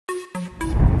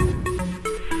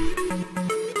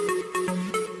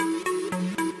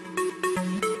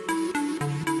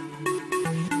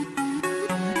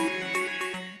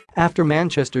After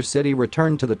Manchester City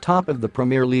returned to the top of the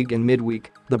Premier League in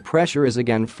midweek, the pressure is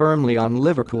again firmly on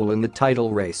Liverpool in the title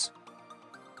race.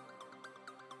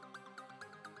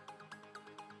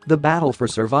 The battle for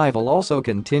survival also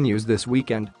continues this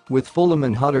weekend, with Fulham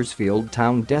and Huddersfield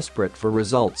Town desperate for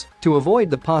results to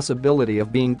avoid the possibility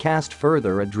of being cast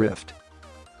further adrift.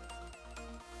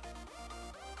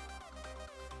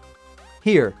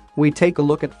 Here, we take a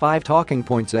look at 5 talking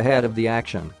points ahead of the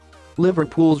action.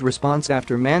 Liverpool's response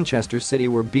after Manchester City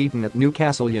were beaten at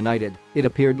Newcastle United. It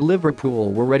appeared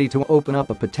Liverpool were ready to open up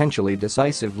a potentially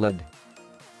decisive lead.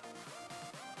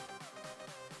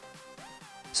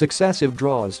 Successive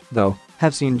draws, though,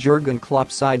 have seen Jurgen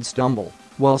Klopp's side stumble,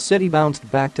 while City bounced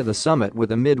back to the summit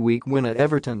with a midweek win at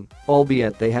Everton,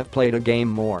 albeit they have played a game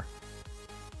more.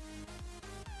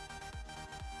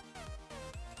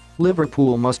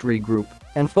 Liverpool must regroup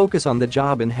and focus on the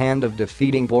job in hand of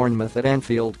defeating Bournemouth at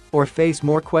Anfield, or face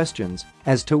more questions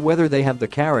as to whether they have the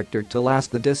character to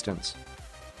last the distance.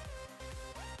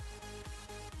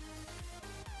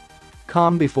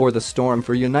 Calm before the storm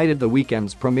for United. The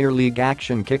weekend's Premier League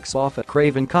action kicks off at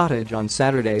Craven Cottage on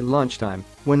Saturday lunchtime,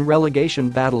 when relegation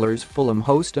battlers Fulham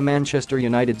host a Manchester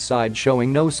United side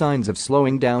showing no signs of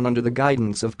slowing down under the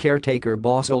guidance of caretaker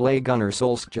boss Ole Gunnar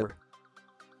Solskjaer.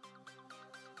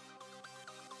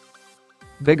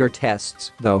 Bigger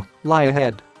tests, though, lie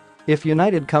ahead. If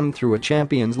United come through a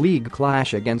Champions League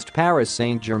clash against Paris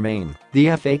Saint Germain,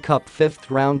 the FA Cup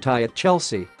 5th round tie at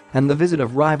Chelsea, and the visit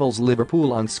of rivals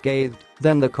Liverpool unscathed,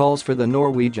 then the calls for the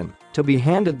Norwegian to be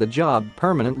handed the job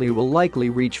permanently will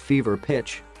likely reach fever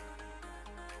pitch.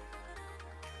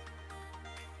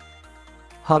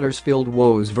 Huddersfield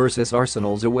Woes vs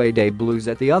Arsenal's away day blues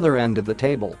at the other end of the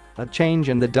table. A change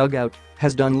in the dugout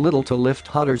has done little to lift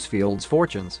Huddersfield's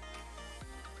fortunes.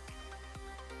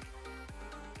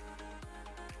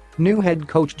 New head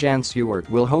coach Jan Siewert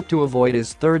will hope to avoid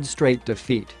his 3rd straight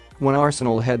defeat when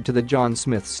Arsenal head to the John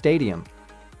Smith Stadium.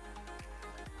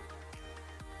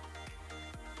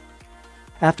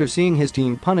 After seeing his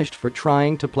team punished for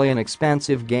trying to play an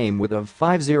expansive game with a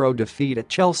 5-0 defeat at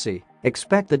Chelsea,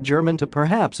 expect the German to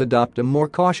perhaps adopt a more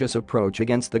cautious approach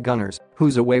against the Gunners,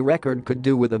 whose away record could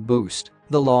do with a boost.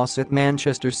 The loss at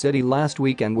Manchester City last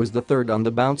weekend was the 3rd on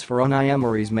the bounce for Unai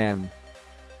Emery's men.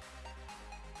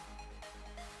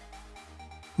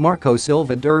 Marco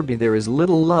Silva Derby There is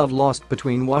little love lost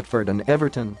between Watford and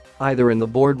Everton, either in the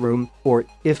boardroom or,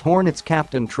 if Hornets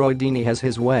captain Troy Deeney has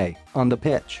his way, on the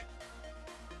pitch.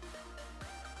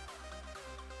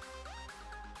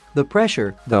 The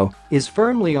pressure, though, is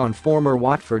firmly on former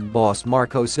Watford boss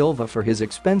Marco Silva for his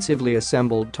expensively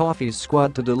assembled Toffees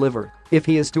squad to deliver if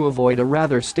he is to avoid a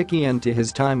rather sticky end to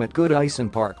his time at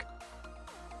Goodison Park.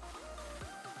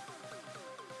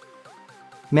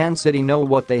 Man City know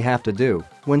what they have to do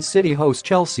when City host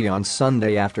Chelsea on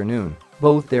Sunday afternoon.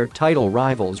 Both their title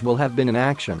rivals will have been in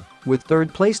action, with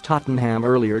 3rd-place Tottenham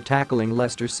earlier tackling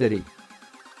Leicester City.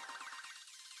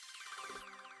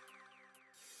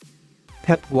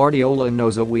 Pep Guardiola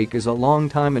knows a week is a long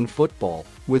time in football,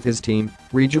 with his team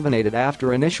rejuvenated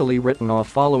after initially written off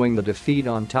following the defeat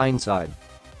on Tyneside.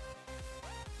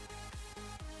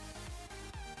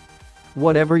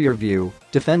 Whatever your view,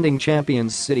 defending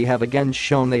champions City have again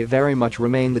shown they very much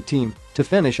remain the team to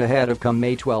finish ahead of come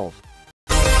May 12.